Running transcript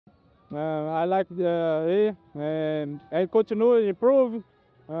I like it and continue to improve.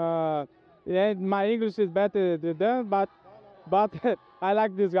 And my English is better than them, but I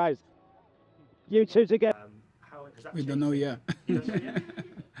like these guys. You two together. We don't know yet.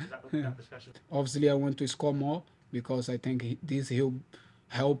 Obviously, I want to score more because I think this will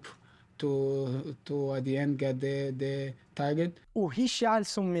help to at the end get the target. O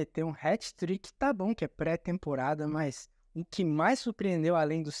Richarlison meteu um hat-trick, tá bom que é pré-temporada, mas o que mais surpreendeu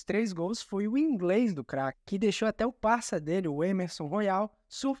além dos 3 gols foi o inglês do craque, que deixou até o parça dele, o Emerson Royal,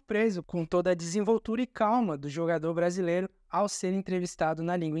 surpreso com toda a desenvoltura e calma do jogador brasileiro ao ser entrevistado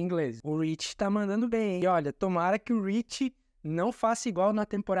na língua inglesa. O Rich tá mandando bem, hein? E olha, tomara que o Rich não faça igual na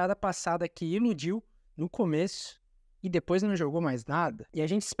temporada passada, que iludiu no começo e depois não jogou mais nada. E a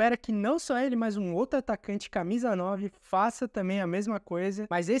gente espera que não só ele, mas um outro atacante camisa 9 faça também a mesma coisa.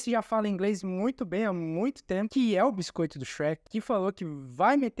 Mas esse já fala inglês muito bem há muito tempo, que é o biscoito do SHREK, que falou que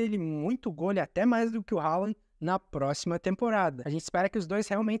vai meter ele muito gol, até mais do que o Haaland, na próxima temporada. A gente espera que os dois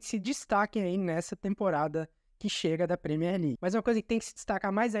realmente se destaquem aí nessa temporada que chega da Premier League. Mas uma coisa que tem que se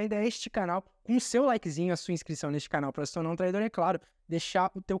destacar mais ainda é este canal, com o seu likezinho, a sua inscrição neste canal para se tornar um traidor, é claro,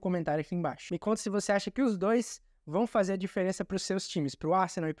 deixar o teu comentário aqui embaixo. Me conta se você acha que os dois vão fazer a diferença para os seus times, para o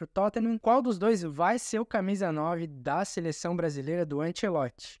Arsenal e para o Tottenham. Qual dos dois vai ser o camisa 9 da seleção brasileira do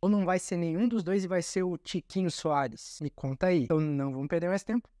Ancelotti? Ou não vai ser nenhum dos dois e vai ser o Tiquinho Soares? Me conta aí. Então não vamos perder mais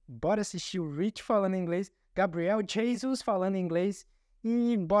tempo. Bora assistir o Rich falando inglês, Gabriel Jesus falando inglês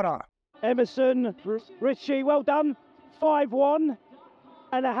e bora lá. Emerson, Richie, well done. 5-1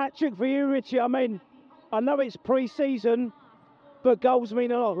 and a hat-trick for you, Richie. I mean, I know it's pre-season, but goals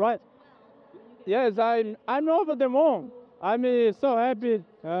mean a lot, right? Yes, I'm over the moon. I'm so happy.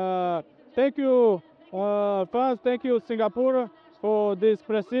 Thank you, fans. Thank you, Singapore, for this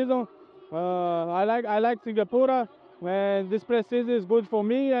pre-season. I like Singapore, and this pre-season is good for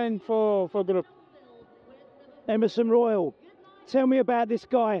me and for group. Emerson Royal, tell me about this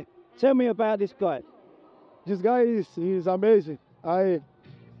guy. Tell me about this guy. This guy is amazing.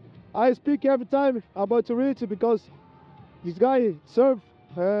 I speak every time about Richie because this guy serve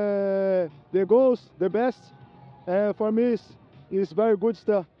the goals the best. For me, it's very good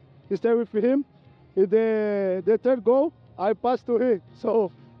to stay with him. The third goal, I passed to him,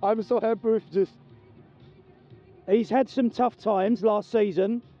 so I'm so happy with this. He's had some tough times last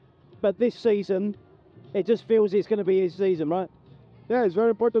season, but this season, it just feels it's going to be his season, right? Yeah, it's very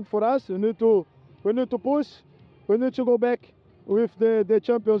important for us. We need to push. We need to go back with the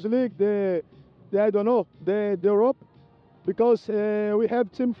Champions League, the I don't know, the Europe, because we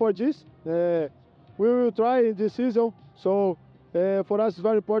have team for this. We will try this season. So for us, it's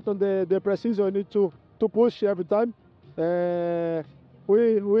very important the pre-season. We need to push every time.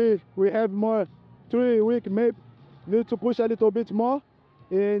 We have more 3 weeks maybe. Need to push a little bit more,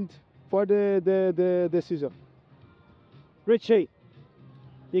 and for the season. Richie,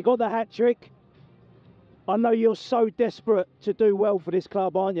 you got the hat-trick. I know you're so desperate to do well for this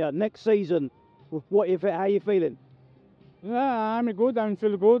club, aren't you? Next season, how you feeling? Yeah, I'm good. I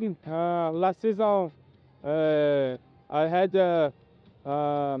feel good. Last season, I had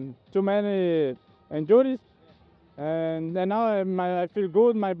too many injuries, and now I feel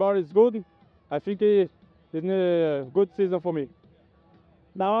good. My body is good. I think it's a good season for me.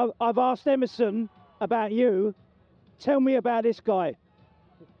 Now, I've asked Emerson about you. Tell me about this guy.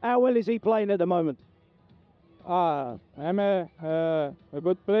 How well is he playing at the moment? I'm a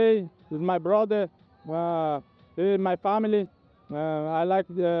good player. He's my brother. He's my family. I like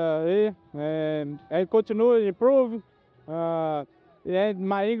him and continue to improve. And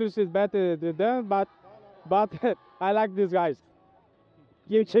my English is better than them, but I like these guys.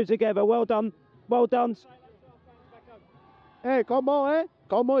 You two together, well done. Well done. Hey, come on, eh?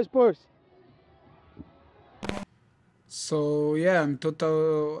 Come on, Spurs. So yeah, I'm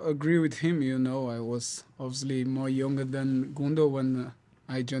total agree with him. You know, I was obviously more younger than Gundo when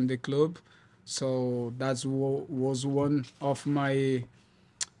I joined the club, so that was one of my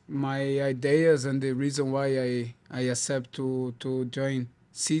ideas and the reason why I accept to join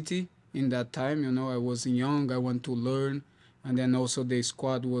City in that time. You know, I was young, I want to learn, and then also the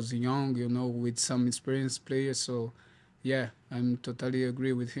squad was young. You know, with some experienced players. So yeah, I'm totally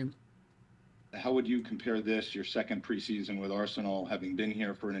agree with him. How would you compare this, your second preseason with Arsenal, having been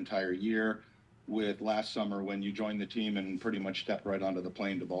here for an entire year, with last summer when you joined the team and pretty much stepped right onto the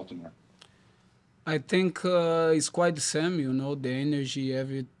plane to Baltimore? I think it's quite the same, you know, the energy,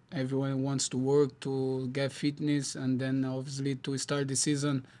 everyone wants to work to get fitness and then obviously to start the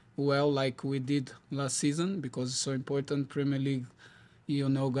season well like we did last season because it's so important. Premier League, you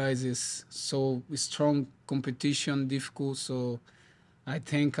know, guys, is so strong competition, difficult, so I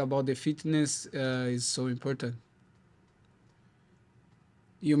think about the fitness is so important.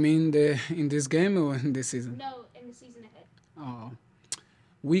 You mean in this game or in this season? No, in the season ahead. Oh,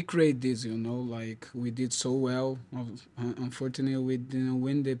 we create this, like we did so well. Unfortunately, we didn't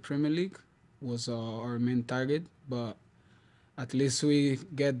win the Premier League. Was our main target, but at least we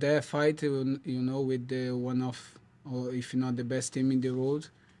get that fight, with the one of, or if not the best team in the world,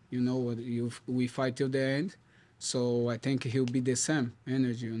 we fight till the end. So I think he'll be the same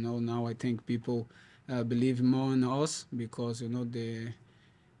energy, Now I think people believe more in us because, the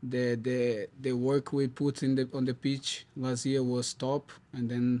work we put on the pitch last year was top, and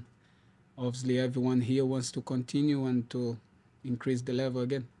then obviously everyone here wants to continue and to increase the level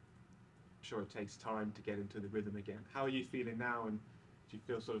again. I'm sure it takes time to get into the rhythm again. How are you feeling now, and do you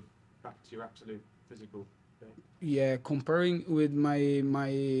feel sort of back to your absolute physical thing? Yeah, comparing with my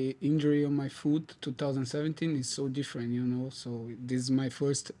injury on my foot 2017 is so different, So this is my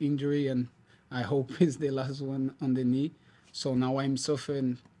first injury, and I hope it's the last one on the knee. So now I'm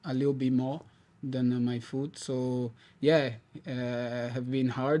suffering a little bit more than on my foot. So yeah, have been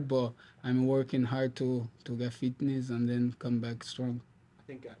hard, but I'm working hard to get fitness and then come back strong. I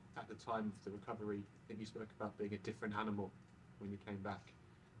think at the time of the recovery, I think you spoke about being a different animal when you came back.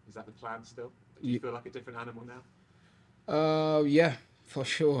 Is that the plan still? Do you feel like a different animal now? Yeah, for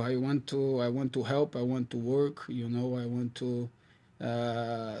sure. I want to help. I want to work. I want to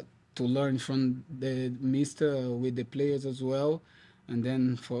learn from the mister with the players as well, and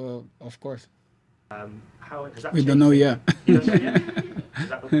then of course. How has that we changed? Don't know yet. You don't know yet? Is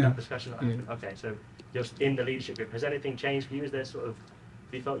that discussion? Yeah. Okay, so just in the leadership group, has anything changed for you? Is there sort of,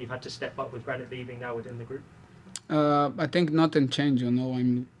 have you felt you've had to step up with Granit leaving now within the group? I think nothing changed.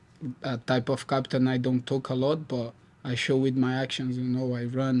 I'm a type of captain. I don't talk a lot, but I show with my actions. I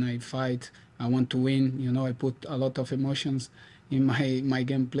run, I fight, I want to win. I put a lot of emotions in my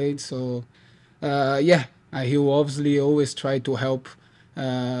gameplay. So yeah, I will obviously always try to help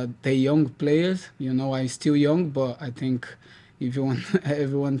the young players. I'm still young, but I think if you want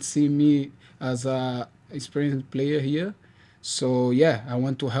everyone see me as a experienced player here. So yeah, I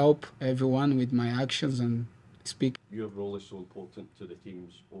want to help everyone with my actions and speak. Your role is so important to the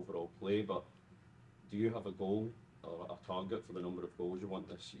team's overall play, but do you have a goal or a target for the number of goals you want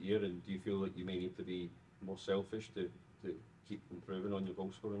this year, and do you feel like you may need to be more selfish to keep improving on your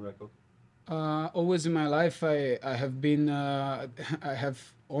goal scoring record? Always in my life, I have been, I have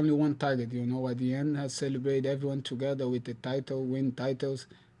only one target, at the end, I celebrate everyone together with the title, win titles.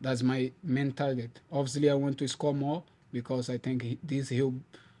 That's my main target. Obviously, I want to score more because I think this will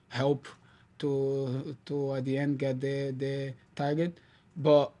help to at the end get the target.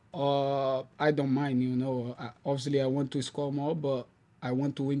 But I don't mind, obviously I want to score more, but I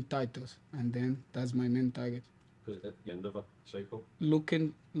want to win titles, and then that's my main target. At the end of a cycle?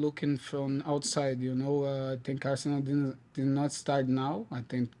 Looking from outside, I think Arsenal did not start now. I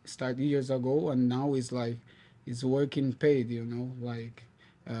think start years ago, and now it's working paid,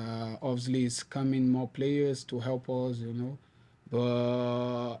 obviously it's coming more players to help us,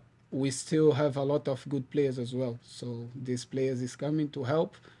 but we still have a lot of good players as well. So these players is coming to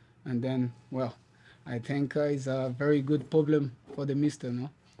help, and then, well, I think it's a very good problem for the mister, no?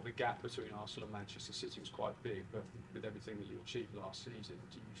 The gap between Arsenal and Manchester City was quite big, but with everything that you achieved last season,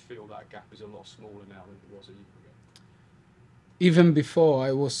 do you feel that gap is a lot smaller now than it was a year ago? Even before,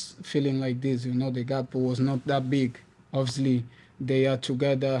 I was feeling like this, the gap was not that big. Obviously, they are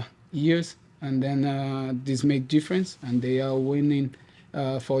together years, and then this make difference, and they are winning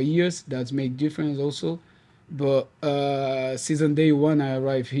for years. That's make difference also. But season day one, I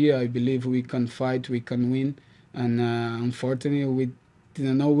arrived here, I believe we can fight, we can win, and unfortunately, we did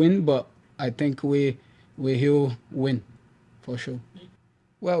not win, but I think we will win for sure.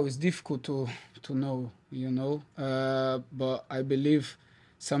 Well, it's difficult to know, but I believe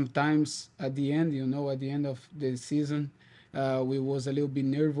sometimes at the end, at the end of the season, we was a little bit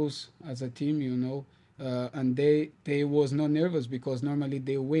nervous as a team, and they was not nervous because normally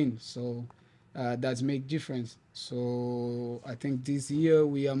they win, so that's make difference. So I think this year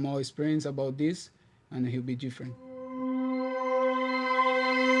we are more experienced about this, and he'll be different.